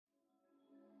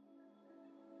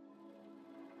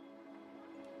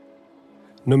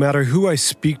No matter who I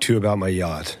speak to about my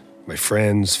yacht, my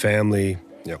friends, family,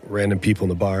 random people in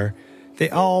the bar,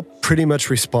 they all pretty much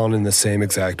respond in the same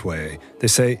exact way. They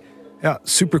say, yeah,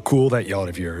 super cool that yacht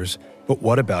of yours, but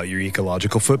what about your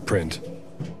ecological footprint?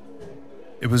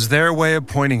 It was their way of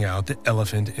pointing out the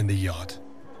elephant in the yacht.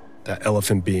 That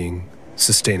elephant being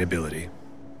sustainability.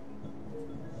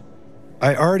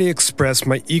 I already expressed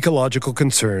my ecological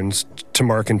concerns to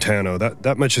Mark and Tano,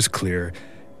 that much is clear.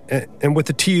 And with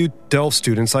the TU Delft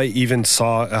students, I even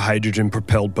saw a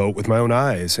hydrogen-propelled boat with my own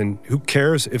eyes. And who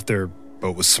cares if their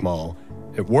boat was small?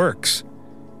 It works.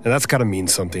 And that's got to mean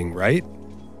something, right?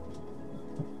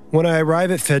 When I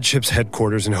arrive at Fedship's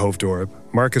headquarters in Hoofddorp,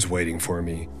 Mark is waiting for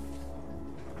me.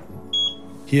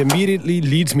 He immediately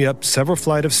leads me up several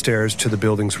flights of stairs to the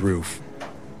building's roof.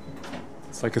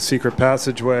 It's like a secret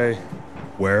passageway.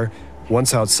 Where,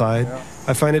 once outside,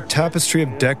 I find a tapestry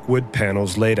of deck wood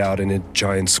panels laid out in a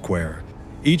giant square.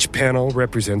 Each panel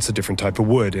represents a different type of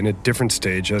wood in a different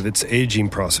stage of its aging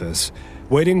process.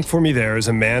 Waiting for me there is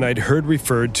a man I'd heard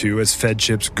referred to as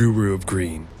Fedship's guru of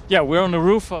green. Yeah, we're on the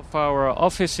roof of our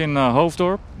office in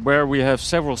Hoofddorp, where we have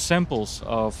several samples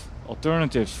of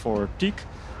alternatives for teak.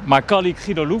 My colleague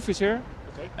Guido Loef is here.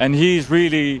 And he's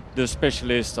really the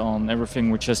specialist on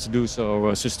everything which has to do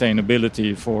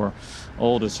sustainability for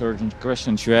all the certain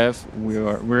questions you have.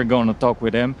 We're going to talk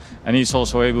with him, and he's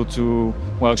also able to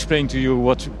explain to you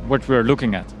what we're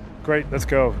looking at. Great, let's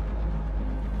go.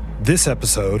 This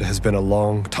episode has been a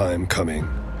long time coming.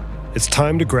 It's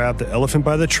time to grab the elephant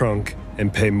by the trunk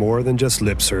and pay more than just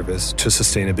lip service to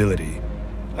sustainability.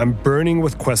 I'm burning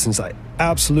with questions I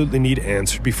absolutely need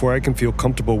answered before I can feel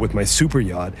comfortable with my super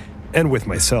yacht and with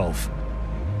myself.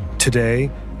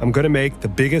 Today, I'm going to make the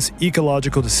biggest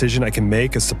ecological decision I can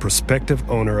make as the prospective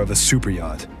owner of a super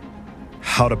yacht: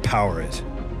 how to power it.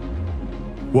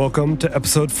 Welcome to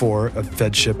episode 4 of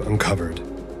Fedship Uncovered,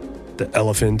 the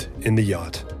elephant in the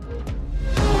yacht.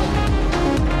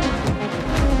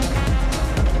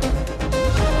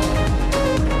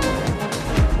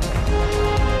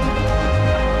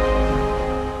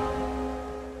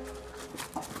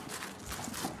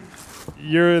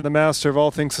 You're the master of all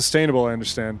things sustainable, I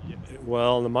understand.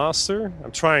 Well, the master?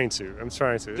 I'm trying to.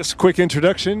 Just a quick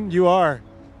introduction, you are.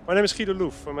 My name is Guido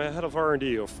Loef. I'm a head of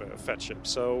R&D of Fedship.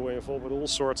 So we're involved with all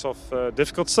sorts of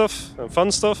difficult stuff and fun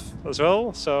stuff as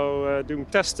well. So doing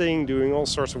testing, doing all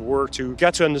sorts of work to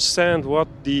get to understand what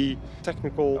the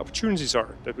technical opportunities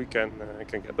are that we can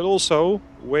get. But also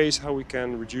ways how we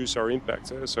can reduce our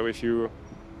impact. So if you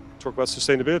talk about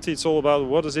sustainability, it's all about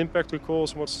what is impact we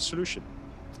cause and what's the solution.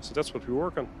 So that's what we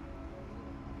work on.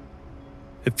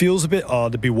 It feels a bit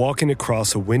odd to be walking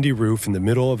across a windy roof in the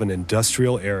middle of an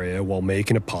industrial area while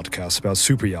making a podcast about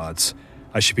super yachts.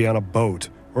 I should be on a boat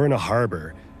or in a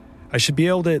harbor. I should be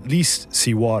able to at least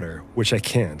see water, which I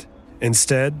can't.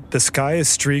 Instead, the sky is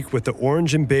streaked with the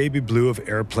orange and baby blue of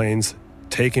airplanes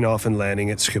taking off and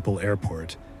landing at Schiphol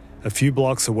Airport. A few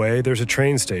blocks away, there's a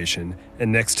train station,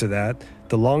 and next to that,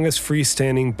 the longest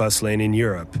freestanding bus lane in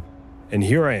Europe. And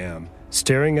here I am,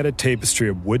 staring at a tapestry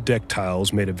of wood deck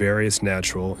tiles made of various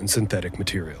natural and synthetic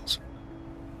materials.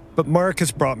 But Mark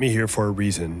has brought me here for a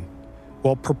reason.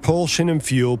 While propulsion and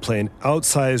fuel play an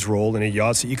outsized role in a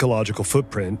yacht's ecological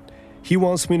footprint, he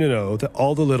wants me to know that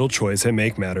all the little choice I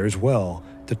make matter as well.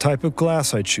 The type of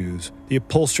glass I choose, the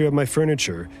upholstery of my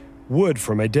furniture, wood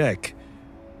for my deck.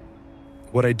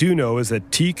 What I do know is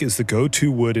that teak is the go-to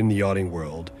wood in the yachting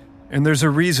world. And there's a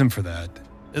reason for that.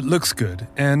 It looks good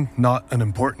and, not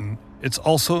unimportant, it's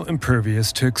also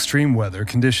impervious to extreme weather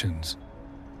conditions.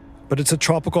 But it's a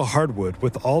tropical hardwood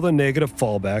with all the negative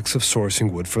fallbacks of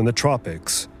sourcing wood from the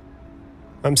tropics.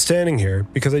 I'm standing here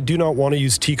because I do not want to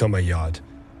use teak on my yacht,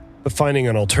 but finding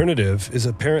an alternative is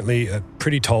apparently a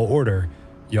pretty tall order.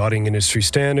 Yachting industry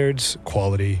standards,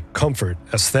 quality, comfort,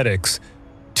 aesthetics.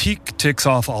 Teak ticks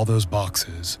off all those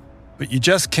boxes, but you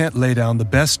just can't lay down the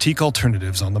best teak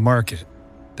alternatives on the market.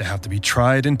 They have to be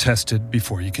tried and tested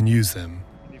before you can use them.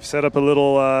 You've set up a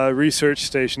little research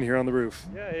station here on the roof.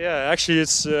 Yeah. Actually,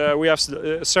 it's we have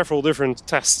several different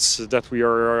tests that we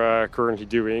are currently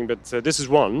doing, but this is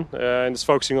one, and it's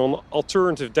focusing on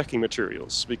alternative decking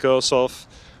materials because of,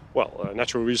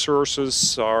 natural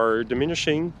resources are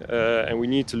diminishing, and we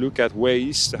need to look at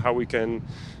ways how we can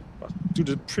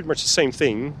do pretty much the same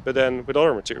thing, but then with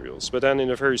other materials, but then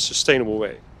in a very sustainable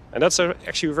way. And that's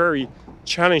actually very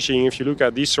challenging if you look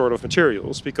at these sort of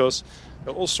materials, because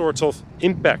there are all sorts of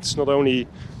impacts, not only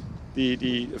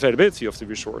the availability of the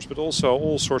resource, but also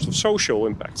all sorts of social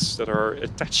impacts that are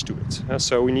attached to it.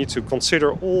 So we need to consider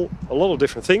a lot of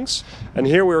different things. And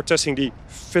here we are testing the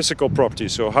physical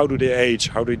properties. So how do they age?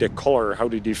 How do they color? How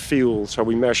do they feel? So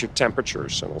we measure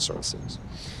temperatures and all sorts of things.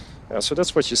 So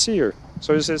that's what you see here.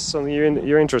 So is this something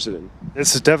you're interested in?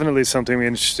 This is definitely something we're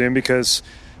interested in, because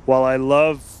while I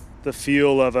love the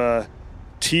feel of a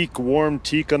warm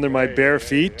teak under my bare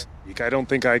feet, I don't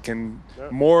think I can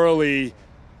morally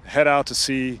head out to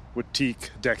sea with teak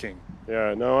decking.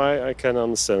 Yeah, no, I can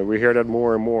understand. We hear that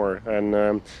more and more. And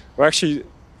well, actually,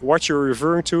 what you're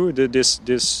referring to, this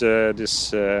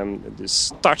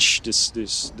touch,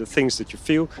 the things that you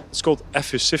feel, it's called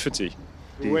effusivity.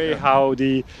 The way how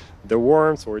the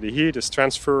warmth or the heat is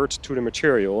transferred to the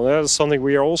material. And that is something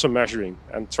we are also measuring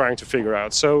and trying to figure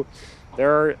out. So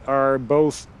there are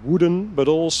both wooden, but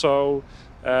also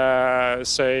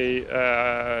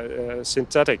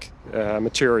synthetic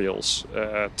materials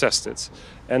tested,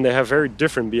 and they have very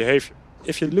different behavior.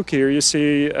 If you look here, you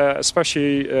see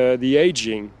especially the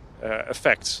aging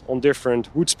effect on different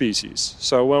wood species.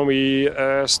 So when we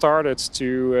started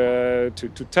to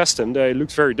test them, they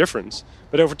looked very different.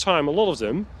 But over time, a lot of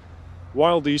them,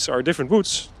 while these are different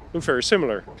woods, look very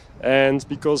similar. And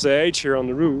because they age here on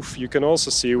the roof, you can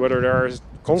also see whether there are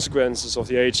consequences of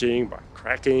the aging by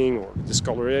cracking or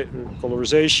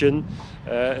discolorization.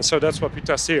 And so that's what we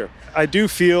test here. I do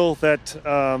feel that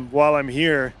while I'm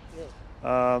here,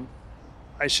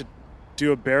 I should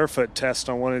do a barefoot test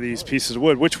on one of these pieces of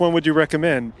wood. Which one would you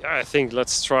recommend? Yeah, I think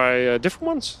let's try different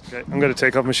ones. Okay, I'm going to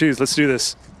take off my shoes. Let's do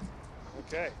this.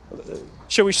 Okay.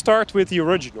 Shall we start with the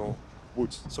original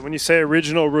wood? So when you say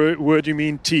original wood, you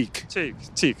mean teak?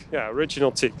 Teak. Yeah,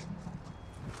 original teak.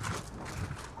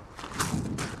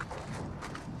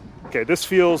 Okay, this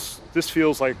feels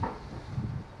like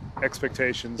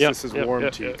expectations. Yeah, this is warm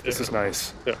teak. This is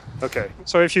nice. Yeah. Okay.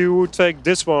 So if you would take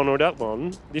this one or that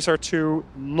one, these are two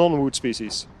non-wood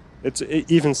species. It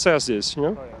even says this, you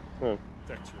know? Oh,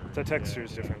 yeah. The texture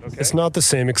is different. Okay. It's not the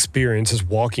same experience as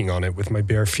walking on it with my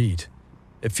bare feet.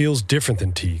 It feels different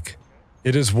than teak.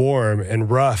 It is warm and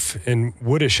rough and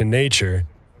woodish in nature,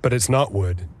 but it's not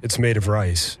wood. It's made of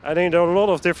rice. I think there are a lot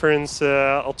of different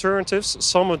alternatives.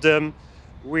 Some of them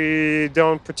we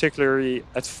don't particularly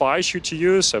advise you to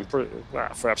use, and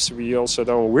perhaps we also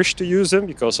don't wish to use them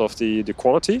because of the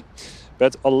quality.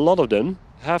 But a lot of them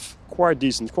have quite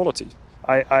decent quality.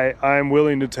 I'm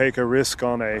willing to take a risk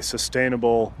on a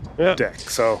sustainable deck.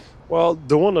 So, well,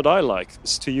 the one that I like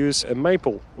is to use a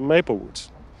maple wood,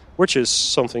 which is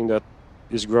something that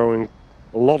is growing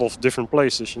a lot of different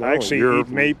places. You know, I actually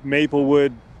eat maple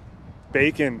wood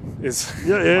bacon.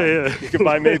 Yeah. You can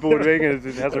buy maple wood bacon.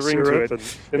 It has a ring to it.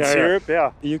 And syrup,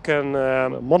 yeah. You can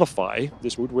modify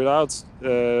this wood without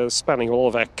spending a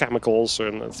lot of chemicals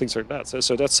and things like that.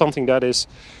 So that's something that is,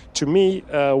 to me,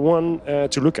 one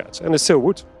to look at. And it's still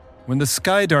wood. When the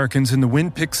sky darkens and the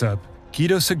wind picks up,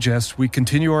 Guido suggests we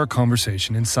continue our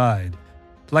conversation inside.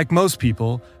 Like most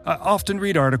people, I often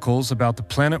read articles about the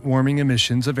planet-warming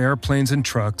emissions of airplanes and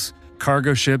trucks,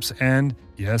 cargo ships, and,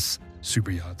 yes,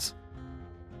 superyachts.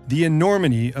 The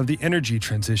enormity of the energy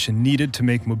transition needed to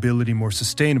make mobility more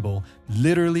sustainable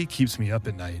literally keeps me up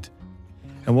at night.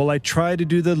 And while I try to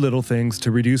do the little things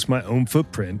to reduce my own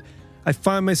footprint, I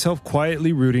find myself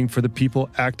quietly rooting for the people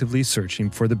actively searching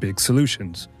for the big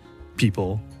solutions.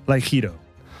 People like Guido.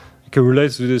 I can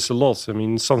relate to this a lot. I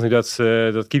mean, something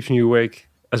that keeps me awake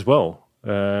as well.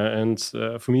 And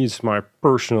for me, it's my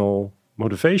personal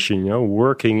motivation,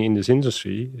 working in this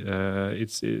industry.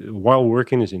 While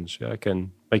working in this industry, I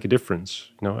can make a difference.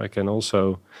 I can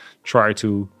also try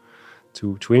to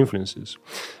influence this.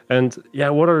 And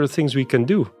what are the things we can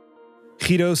do?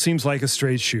 Guido seems like a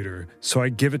straight shooter, so I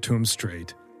give it to him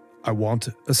straight. I want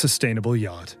a sustainable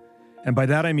yacht. And by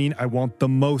that I mean I want the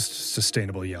most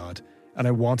sustainable yacht, and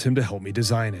I want him to help me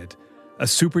design it. A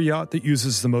super yacht that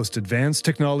uses the most advanced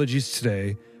technologies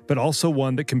today, but also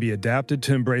one that can be adapted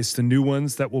to embrace the new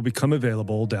ones that will become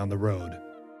available down the road.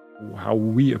 How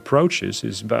we approach this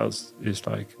is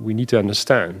like we need to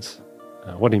understand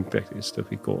what impact is that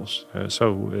we cause.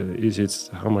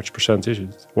 How much percent is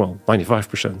it? Well,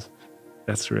 95%.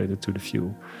 That's related to the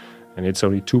fuel. And it's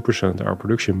only 2% our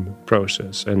production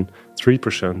process and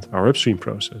 3% our upstream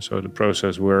process. So the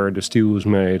process where the steel is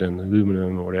made and the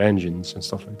aluminum or the engines and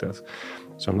stuff like that.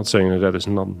 So I'm not saying that is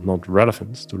not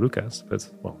relevant to look at, but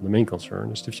the main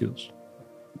concern is the fuels.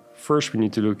 First, we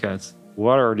need to look at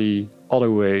what are the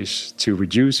other ways to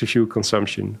reduce the fuel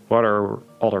consumption? What are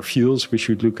other fuels we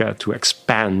should look at to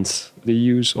expand the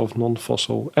use of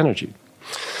non-fossil energy?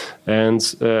 And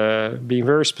being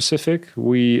very specific,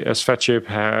 we as Fatship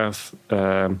have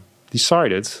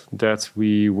decided that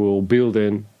we will build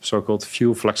in so-called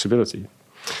fuel flexibility.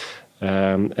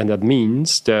 And that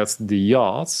means that the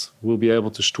yacht will be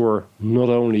able to store not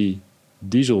only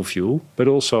diesel fuel, but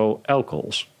also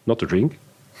alcohols. Not to drink.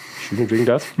 Shouldn't drink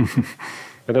that.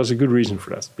 And there's a good reason for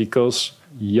that. Because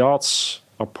yachts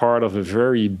are part of a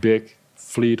very big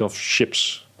fleet of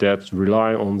ships that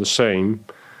rely on the same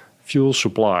fuel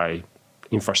supply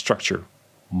infrastructure,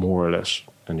 more or less,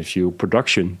 and the fuel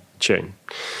production chain.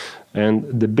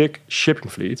 And the big shipping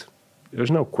fleet,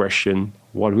 there's no question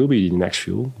what will be the next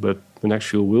fuel, but the next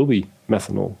fuel will be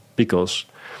methanol, because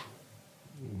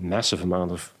massive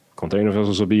amount of container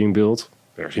vessels are being built.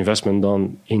 There's investment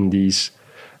done in these,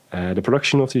 the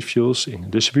production of these fuels, in the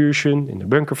distribution, in the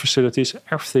bunker facilities.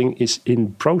 Everything is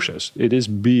in process. It is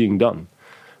being done.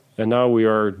 And now we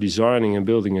are designing and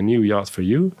building a new yacht for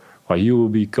you, while you will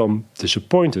become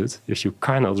disappointed if you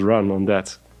cannot run on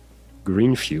that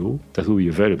green fuel that will be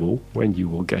available when you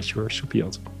will get your super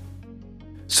yacht.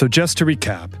 So just to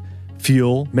recap,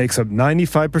 fuel makes up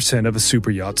 95% of a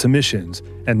super yacht's emissions,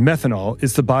 and methanol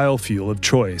is the biofuel of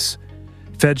choice.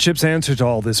 FedShip's answer to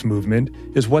all this movement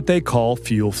is what they call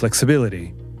fuel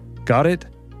flexibility. Got it?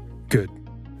 Good.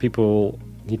 People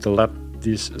need to let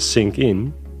this sink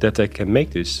in, that they can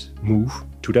make this move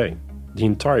today. The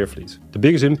entire fleet. The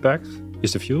biggest impact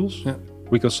is the fuels. Yeah.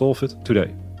 We can solve it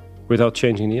today without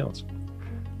changing the yacht,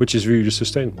 which is really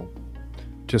sustainable.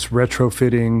 Just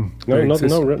retrofitting? No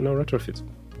retrofit.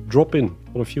 Drop in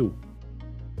on a fuel.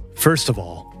 First of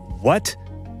all, what?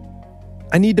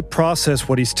 I need to process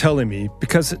what he's telling me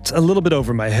because it's a little bit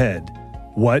over my head.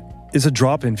 What is a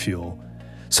drop-in fuel?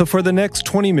 So for the next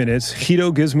 20 minutes,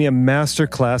 Guido gives me a master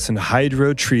class in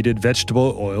hydro-treated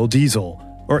vegetable oil diesel,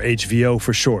 or HVO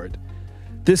for short.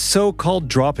 This so-called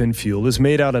drop-in fuel is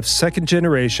made out of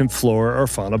second-generation flora or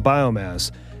fauna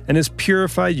biomass and is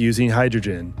purified using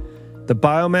hydrogen. The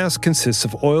biomass consists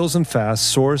of oils and fats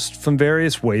sourced from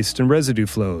various waste and residue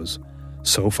flows.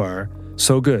 So far,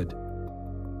 so good.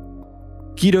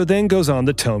 Guido then goes on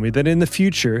to tell me that in the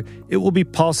future, it will be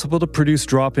possible to produce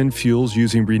drop-in fuels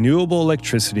using renewable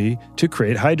electricity to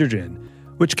create hydrogen,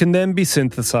 which can then be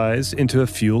synthesized into a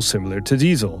fuel similar to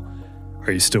diesel.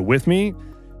 Are you still with me?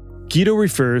 Guido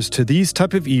refers to these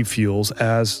type of e-fuels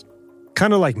as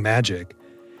kind of like magic.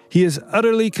 He is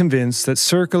utterly convinced that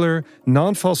circular,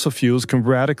 non-fossil fuels can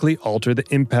radically alter the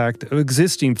impact of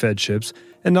existing Fed ships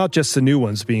and not just the new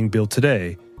ones being built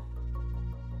today.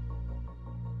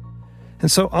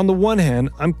 And so on the one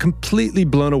hand, I'm completely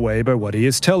blown away by what he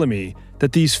is telling me,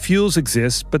 that these fuels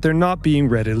exist but they're not being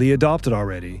readily adopted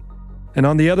already. And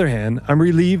on the other hand, I'm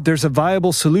relieved there's a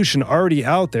viable solution already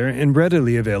out there and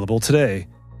readily available today.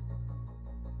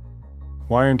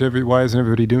 Why isn't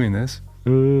everybody doing this?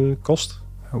 Cost.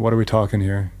 What are we talking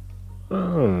here?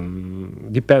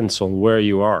 Depends on where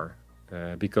you are.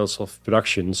 Because of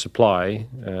production, supply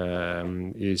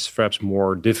is perhaps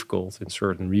more difficult in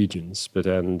certain regions. But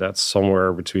then that's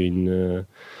somewhere between a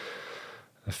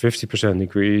 50%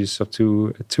 increase up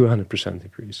to a 200%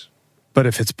 increase. But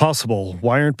if it's possible,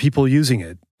 why aren't people using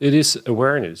it? It is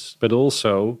awareness, but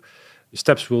also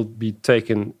steps will be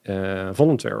taken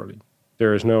voluntarily.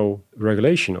 There is no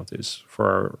regulation of this for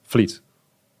our fleet.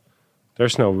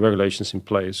 There's no regulations in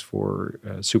place for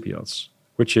super yachts,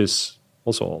 which is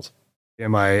also odd.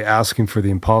 Am I asking for the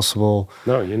impossible?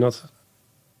 No, you're not.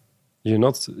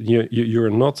 You're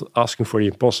not asking for the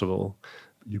impossible.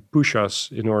 You push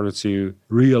us in order to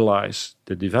realize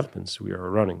the developments we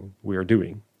are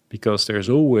doing, because there's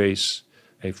always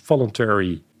a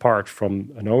voluntary part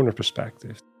from an owner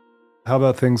perspective. How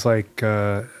about things like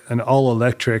an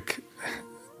all-electric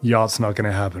yacht's not going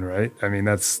to happen, right? I mean,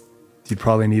 you'd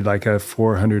probably need like a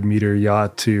 400-meter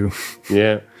yacht to...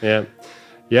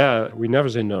 Yeah, we never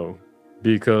say no.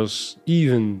 Because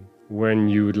even when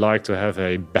you would like to have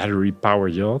a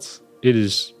battery-powered yacht, it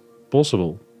is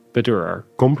possible. But there are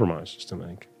compromises to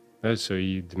make. So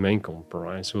the main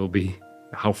compromise will be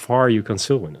how far you can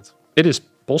sail in it. It is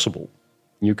possible.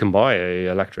 You can buy an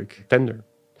electric tender,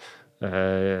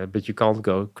 but you can't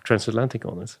go transatlantic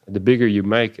on it. The bigger you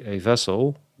make a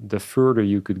vessel, the further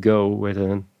you could go with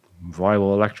a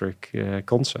viable electric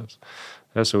concept.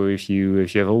 So if you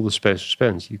have all the space to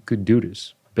spend, you could do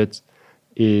this. But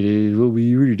it will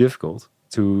be really difficult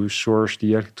to source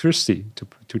the electricity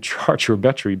to charge your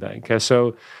battery bank.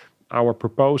 So our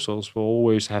proposals will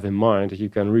always have in mind that you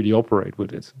can really operate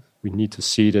with it. We need to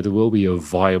see that it will be a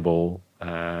viable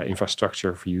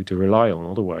infrastructure for you to rely on.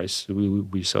 Otherwise,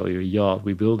 we sell you a yacht,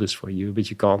 we build this for you, but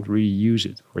you can't really use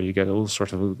it, or you get all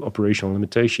sorts of operational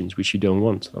limitations, which you don't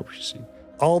want, obviously.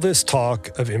 All this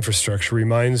talk of infrastructure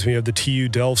reminds me of the TU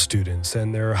Delft students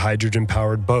and their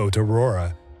hydrogen-powered boat,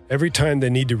 Aurora. Every time they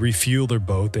need to refuel their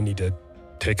boat, they need to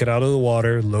take it out of the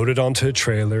water, load it onto a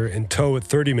trailer, and tow it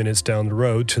 30 minutes down the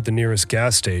road to the nearest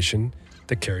gas station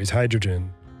that carries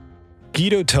hydrogen.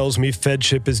 Guido tells me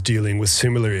Fedship is dealing with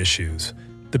similar issues,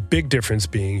 the big difference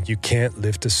being you can't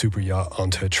lift a superyacht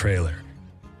onto a trailer.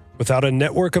 Without a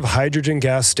network of hydrogen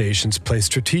gas stations placed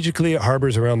strategically at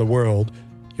harbors around the world,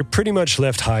 you're pretty much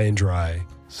left high and dry.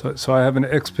 So I have an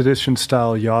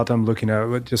expedition-style yacht I'm looking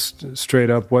at. Just straight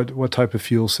up, what type of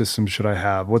fuel system should I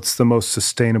have? What's the most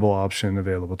sustainable option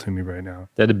available to me right now?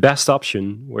 The best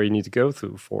option where you need to go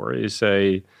through for is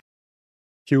a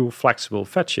fuel-flexible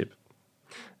Fedship.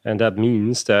 And that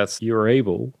means that you're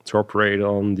able to operate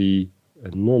on the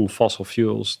non-fossil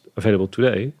fuels available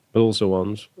today, but also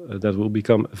ones that will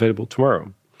become available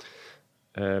tomorrow.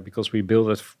 Because we build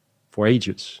it for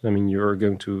ages. I mean, you're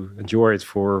going to enjoy it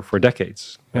for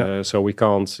decades. Yeah. So we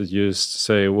can't just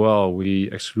say, well,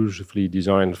 we exclusively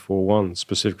designed for one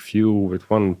specific fuel with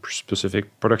one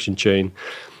specific production chain,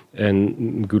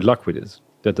 and good luck with it.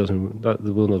 That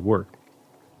will not work.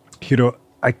 Guido,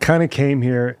 I kind of came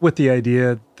here with the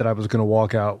idea that I was going to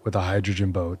walk out with a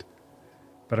hydrogen boat,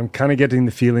 but I'm kind of getting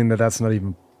the feeling that that's not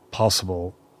even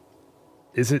possible.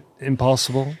 Is it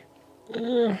impossible?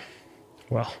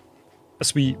 Well,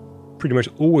 as we pretty much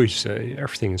always say,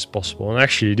 everything is possible. And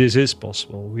actually, this is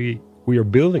possible. We are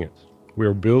building it. We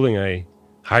are building a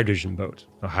hydrogen boat,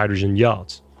 a hydrogen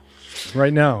yacht.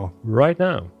 Right now? Right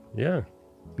now, yeah.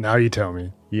 Now you tell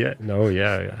me. Yeah, no,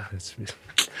 yeah.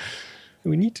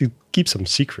 We need to keep some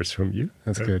secrets from you.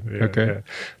 That's good. Yeah, okay. Yeah.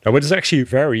 Now, but it's actually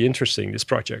very interesting, this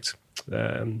project.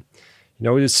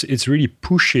 It's really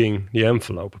pushing the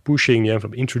envelope,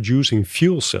 introducing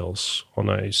fuel cells on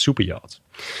a super yacht.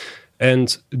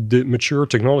 And the mature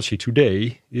technology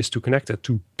today is to connect it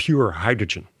to pure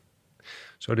hydrogen.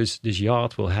 So this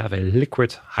yacht will have a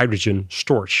liquid hydrogen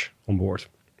storage on board.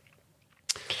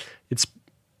 It's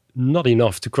not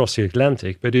enough to cross the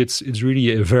Atlantic, but it's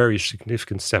really a very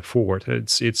significant step forward.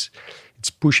 It's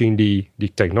pushing the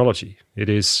technology. It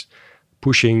is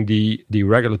pushing the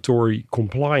regulatory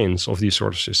compliance of these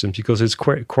sort of systems, because it's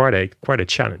quite a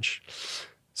challenge.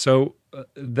 So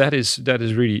that is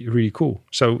really, really cool.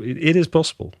 So it is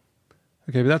possible.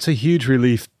 Okay, but that's a huge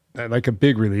relief, like a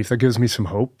big relief. That gives me some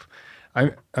hope.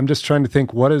 I'm just trying to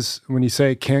think, when you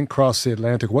say it can't cross the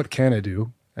Atlantic, what can it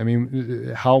do? I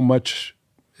mean, how much,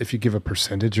 if you give a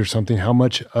percentage or something, how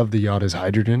much of the yacht is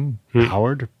hydrogen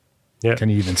powered? Yeah. Can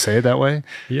you even say it that way?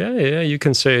 Yeah, you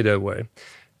can say it that way.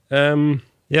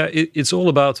 It's all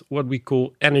about what we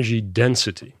call energy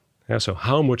density. Yeah, so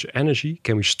how much energy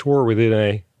can we store within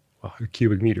a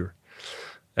cubic meter?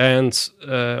 And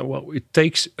it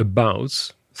takes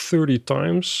about 30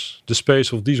 times the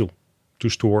space of diesel to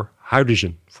store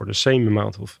hydrogen for the same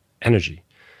amount of energy.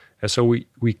 And so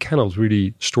we cannot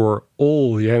really store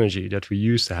all the energy that we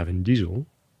used to have in diesel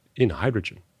in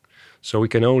hydrogen. So we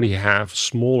can only have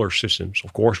smaller systems.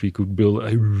 Of course, we could build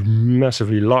a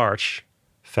massively large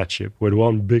Fedship with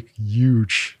one big,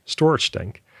 huge storage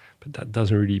tank, but that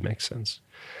doesn't really make sense.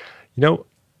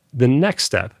 The next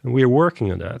step, and we are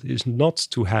working on that, is not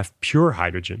to have pure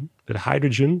hydrogen, but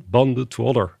hydrogen bonded to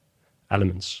other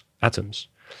atoms.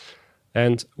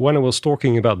 And when I was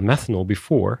talking about methanol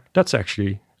before, that's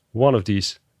actually one of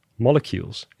these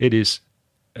molecules. It is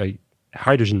a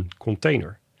hydrogen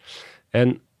container.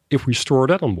 And if we store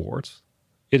that on board,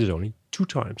 it is only 2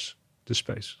 times the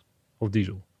space of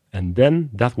diesel. And then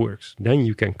that works. Then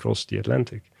you can cross the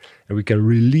Atlantic. And we can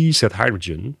release that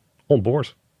hydrogen on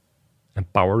board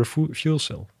and power the fuel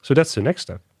cell. So that's the next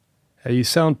step. You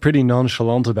sound pretty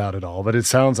nonchalant about it all, but it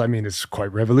sounds, it's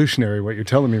quite revolutionary what you're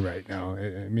telling me right now.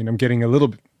 I'm getting a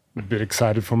little bit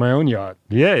excited for my own yacht.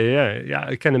 Yeah,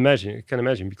 I can imagine,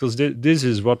 because this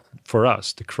is what, for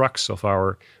us, the crux of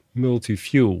our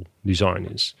multi-fuel design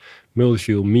is.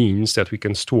 Multi-fuel means that we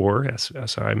can store,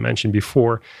 as I mentioned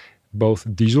before, both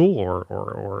diesel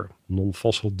or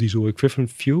non-fossil diesel equivalent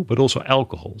fuel, but also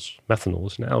alcohols. Methanol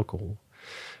is an alcohol.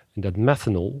 And that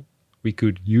methanol, we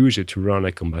could use it to run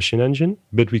a combustion engine,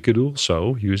 but we could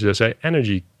also use it as a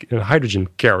hydrogen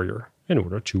carrier in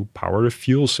order to power a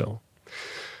fuel cell.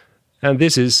 And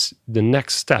this is the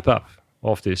next step up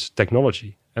of this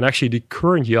technology. And actually the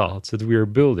current yacht that we are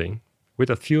building with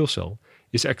that fuel cell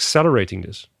is accelerating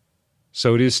this.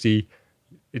 So it's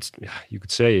you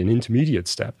could say an intermediate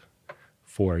step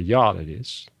for a yacht it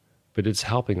is, but it's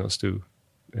helping us to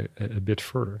a bit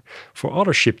further. For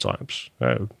other ship types,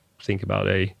 think about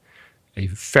a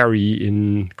ferry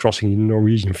in crossing the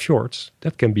Norwegian fjords,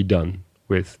 that can be done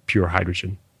with pure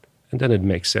hydrogen. And then it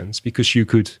makes sense because you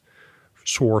could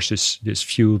source this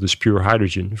fuel, this pure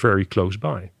hydrogen, very close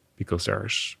by because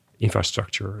there's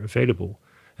infrastructure available.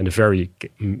 And the ferry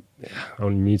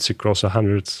only needs to cross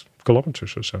 100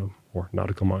 kilometers or so, or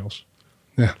nautical miles.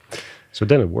 Yeah. So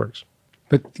then it works.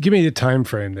 But give me the time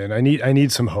frame then. I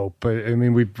need some hope. I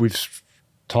mean, we've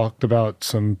talked about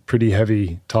some pretty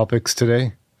heavy topics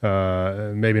today.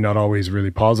 Maybe not always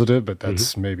really positive, but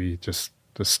that's maybe just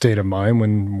the state of mind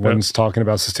when one's talking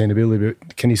about sustainability.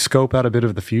 But can you scope out a bit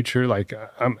of the future? Like,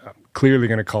 I'm clearly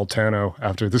going to call Tano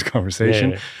after this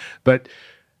conversation, but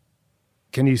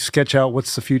can you sketch out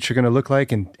what's the future going to look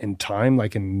like in time,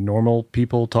 like in normal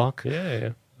people talk?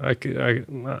 Yeah. I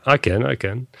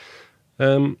can.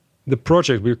 The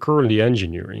project we're currently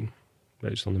engineering,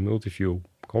 based on the multi-fuel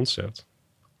concept,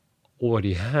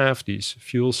 already have these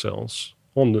fuel cells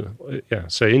on the,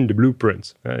 say in the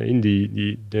blueprint, in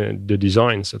the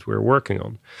designs that we're working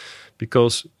on,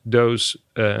 because those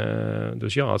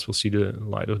yachts will see the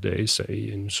light of day, say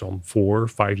in some 4 or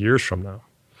 5 years from now.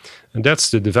 And that's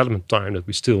the development time that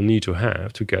we still need to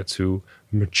have to get to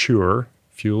mature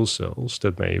fuel cells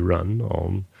that may run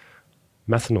on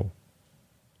methanol.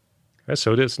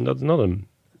 So that's not a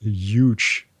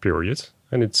huge period,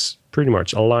 and it's pretty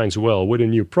much aligns well with a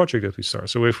new project that we start.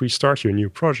 So if we start a new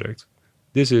project,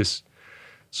 this is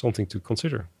something to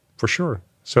consider for sure.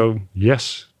 So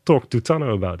yes, talk to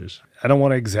Tano about this. I don't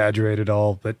want to exaggerate it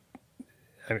all, but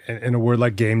in a word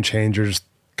like game changers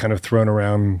kind of thrown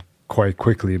around quite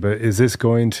quickly, but is this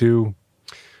going to...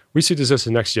 We see this as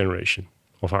the next generation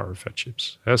of our fat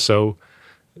chips. So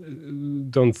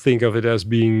don't think of it as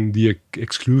being the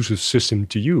exclusive system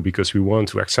to you, because we want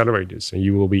to accelerate this and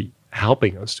you will be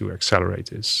helping us to accelerate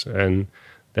this. And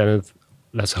then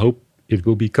let's hope it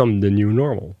will become the new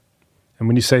normal. And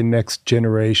when you say next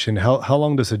generation, how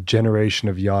long does a generation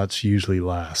of yachts usually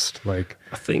last? Like,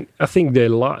 I think they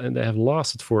have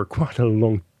lasted for quite a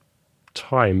long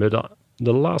time, but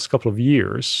the last couple of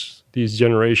years, these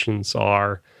generations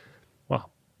are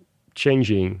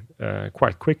changing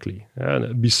quite quickly.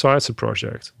 And besides the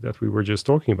project that we were just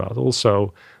talking about,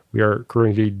 also we are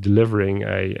currently delivering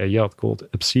a yacht called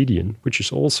Obsidian, which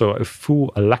is also a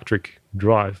full electric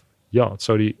drive yacht.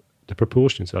 So the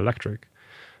propulsion is electric,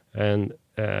 and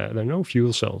there are no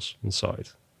fuel cells inside,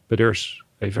 but there's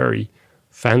a very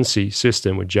fancy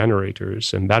system with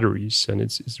generators and batteries, and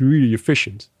it's really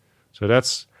efficient. So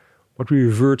that's what we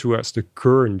refer to as the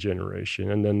current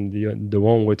generation. And then the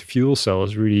one with fuel cell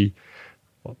is really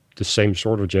the same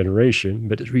sort of generation,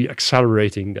 but it's really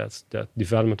accelerating that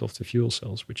development of the fuel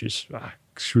cells, which is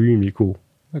extremely cool.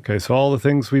 Okay, so all the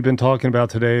things we've been talking about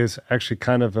today is actually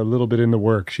kind of a little bit in the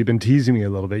works. You've been teasing me a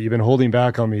little bit. You've been holding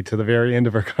back on me to the very end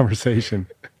of our conversation.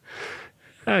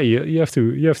 You have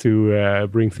to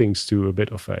bring things to a bit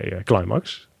of a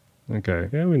climax. Okay.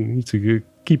 Yeah, we need to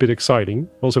keep it exciting,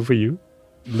 also for you.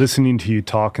 Listening to you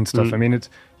talk and stuff. I mean,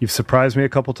 you've surprised me a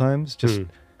couple times. Just,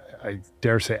 I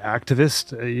dare say,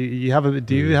 activist. Do you have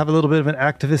a little bit of an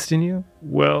activist in you?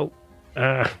 Well,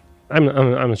 I'm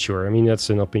not sure. I mean,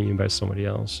 that's an opinion by somebody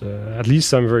else. At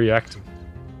least I'm very active.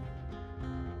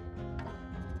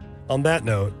 On that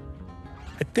note,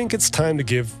 I think it's time to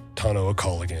give Tano a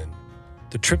call again.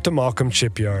 The trip to Morecambe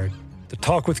Shipyard, the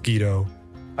talk with Guido.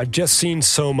 I've just seen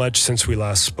so much since we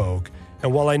last spoke,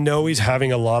 and while I know he's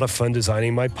having a lot of fun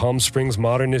designing my Palm Springs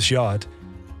modernist yacht,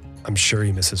 I'm sure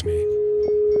he misses me.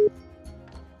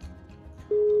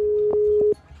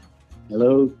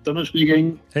 Hello, Tano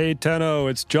speaking. Hey, Tano,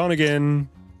 it's John again.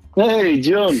 Hey,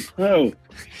 John. Oh.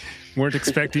 Weren't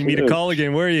expecting me to call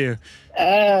again, were you?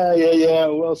 Yeah.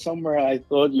 Well, somewhere I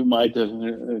thought you might have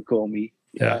called me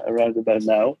around about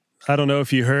now. I don't know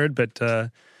if you heard, but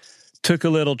took a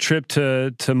little trip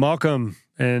to Morecambe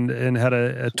and had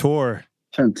a tour.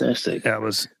 Fantastic. Yeah,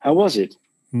 How was it?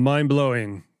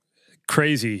 Mind-blowing.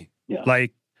 Crazy. Yeah.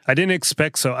 Like, I didn't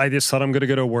expect so. I just thought I'm going to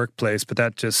go to a workplace, but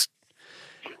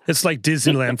it's like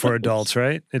Disneyland for adults,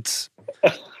 right?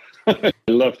 I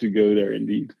love to go there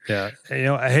indeed. Yeah.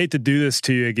 I hate to do this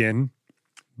to you again,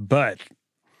 but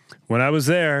when I was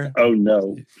there... Oh,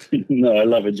 no. No, I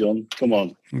love it, John. Come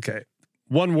on. Okay.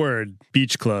 One word,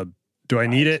 beach club. Do I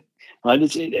need it?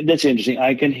 That's interesting.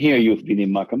 I can hear you've been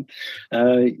in Morecambe.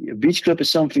 Beach club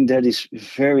is something that is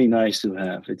very nice to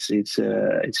have. It's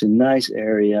a nice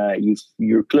area.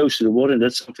 You're close to the water. And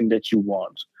that's something that you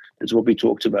want. That's what we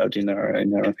talked about in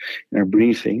our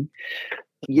briefing.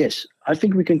 Yes, I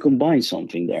think we can combine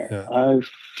something there. Yeah. I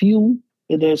feel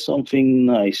that there's something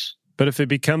nice. But if it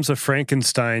becomes a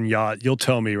Frankenstein yacht, you'll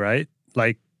tell me, right?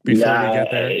 Like before we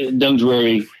get there. Don't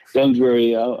worry.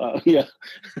 Yeah.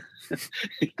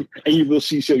 And you will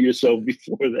see so yourself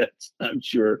before that, I'm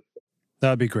sure.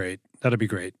 That'd be great.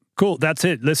 Cool. That's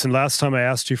it. Listen, last time I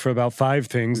asked you for about 5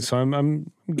 things, so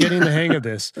I'm getting the hang of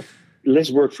this.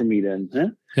 Less work for me then, huh?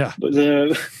 Yeah. But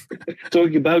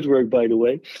talking about work, by the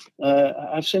way,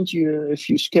 I've sent you a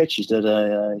few sketches that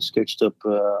I sketched up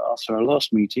after our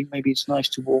last meeting. Maybe it's nice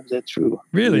to walk that through.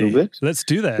 Really? A little bit. Let's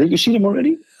do that. Did you see them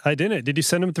already? I didn't. Did you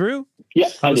send them through? Yeah,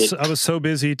 I did. I was so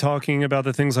busy talking about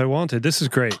the things I wanted. This is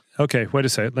great. Okay, wait a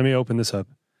second. Let me open this up.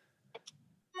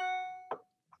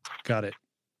 Got it.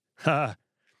 Ha.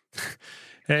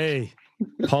 Hey,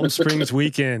 Palm Springs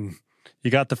weekend.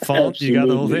 You got the font. Absolutely. You got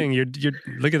the whole thing. You're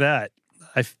look at that.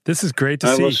 This is great to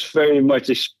see. I was very much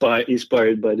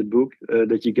inspired by the book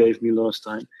that you gave me last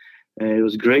time. It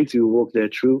was great to walk there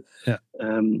through. Yeah.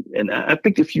 And I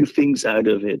picked a few things out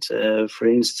of it. For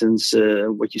instance,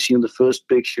 what you see on the first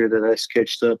picture that I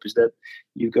sketched up is that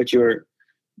you've got your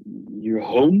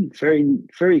home very,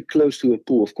 very close to a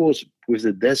pool. Of course, with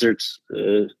the desert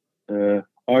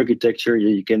architecture,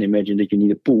 you can imagine that you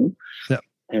need a pool. Yeah.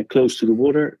 And close to the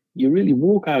water, you really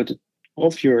walk out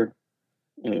of your,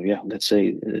 let's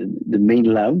say, the main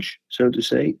lounge, so to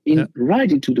say, right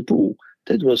into the pool.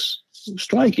 That was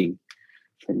striking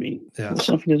for me. Yeah. That's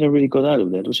something that I really got out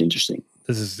of that. It was interesting.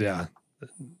 This is,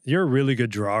 You're a really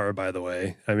good drawer, by the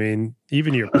way. I mean,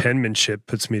 even your penmanship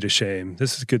puts me to shame.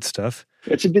 This is good stuff.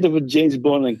 It's a bit of a James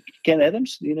Bond and Ken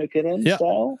Adams. Do you know Ken Adams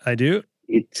style? I do.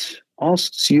 It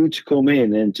asks you to come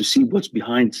in and to see what's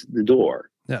behind the door.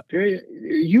 Yeah. They're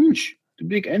huge, the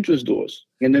big entrance doors.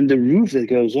 And then the roof that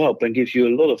goes up and gives you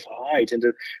a lot of height, and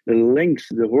the length,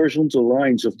 the horizontal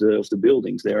lines of the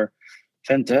buildings. They're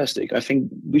fantastic. I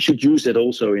think we should use that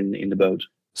also in the boat.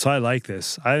 So I like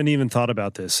this. I haven't even thought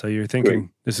about this. So you're thinking,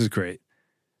 This is great.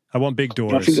 I want big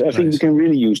doors. I think we can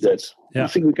really use that. Yeah. I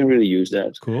think we can really use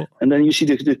that. Cool. And then you see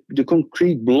the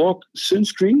concrete block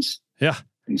sunscreens. Yeah.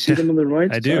 You see them on the right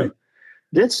I side? do.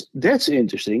 That's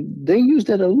interesting. They use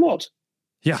that a lot.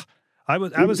 Yeah. I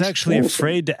was actually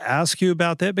afraid to ask you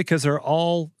about that because they're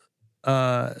all,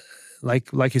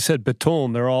 like you said,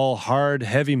 beton. They're all hard,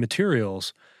 heavy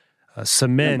materials.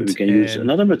 Cement. We can use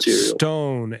another material.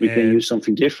 Stone. We can use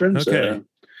something different. Okay.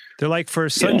 They're like for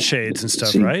sunshades and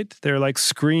stuff, right? They're like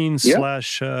screens /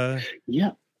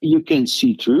 Yeah, you can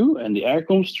see through and the air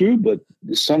comes through, but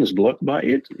the sun is blocked by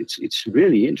it. It's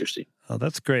really interesting. Oh,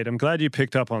 that's great. I'm glad you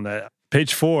picked up on that.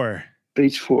 Page 4.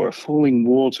 Page 4, Falling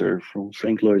Water from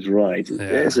Frank Lloyd Wright. Yeah.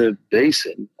 There's a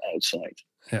basin outside.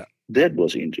 Yeah. That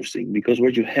was interesting because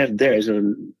what you have there is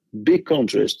a big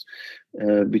contrast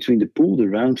between the pool, the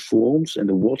round forms, and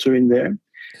the water in there,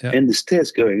 and the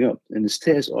stairs going up. And the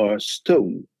stairs are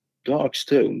stone, dark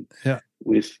stone,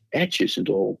 with edges and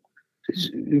all. It's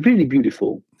really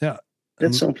beautiful. Yeah.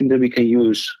 That's something that we can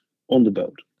use on the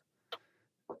boat.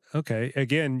 Okay.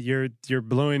 Again, you're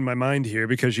blowing my mind here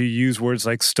because you use words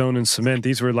like stone and cement.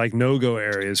 These were like no-go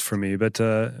areas for me, but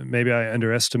maybe I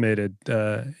underestimated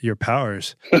your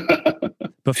powers.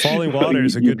 But Falling Water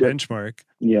is a good benchmark.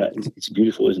 Yeah, it's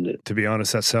beautiful, isn't it? To be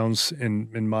honest, that sounds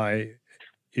in my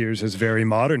ears as very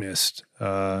modernist.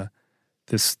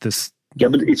 This. Yeah,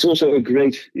 but it's also a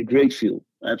great feel.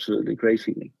 Absolutely, great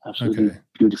feeling. Absolutely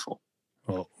beautiful.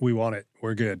 Well, we want it.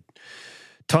 We're good.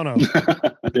 Tono.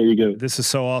 There you go. This is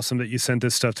so awesome that you sent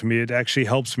this stuff to me. It actually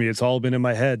helps me. It's all been in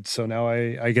my head. So now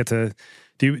I get to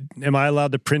am I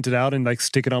allowed to print it out and like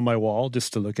stick it on my wall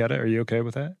just to look at it? Are you okay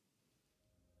with that?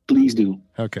 Please do.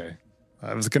 Okay.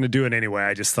 I was going to do it anyway.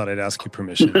 I just thought I'd ask you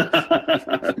permission.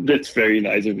 That's very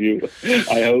nice of you.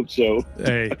 I hope so.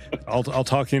 Hey, I'll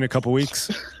talk to you in a couple weeks.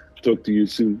 Talk to you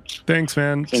soon. Thanks,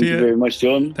 man. Thank you very much,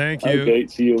 John. Thank you. Okay,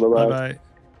 see you. Bye-bye. Bye-bye.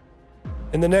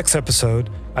 In the next episode,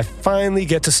 I finally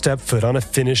get to step foot on a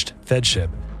finished Fed ship.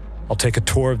 I'll take a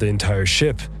tour of the entire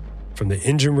ship, from the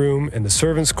engine room and the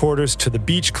servants' quarters to the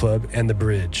beach club and the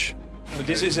bridge.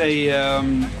 This is a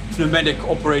pneumatic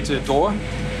operated door.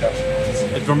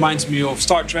 It reminds me of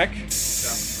Star Trek.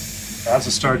 That's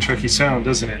a Star Trek-y sound,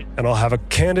 doesn't it? And I'll have a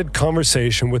candid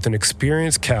conversation with an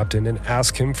experienced captain and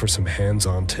ask him for some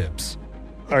hands-on tips.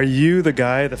 Are you the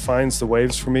guy that finds the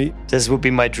waves for me? This would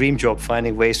be my dream job,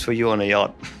 finding waves for you on a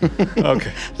yacht.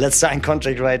 Okay. Let's sign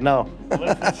contract right now.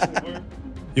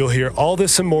 You'll hear all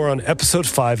this and more on episode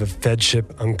 5 of Fed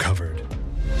Ship Uncovered.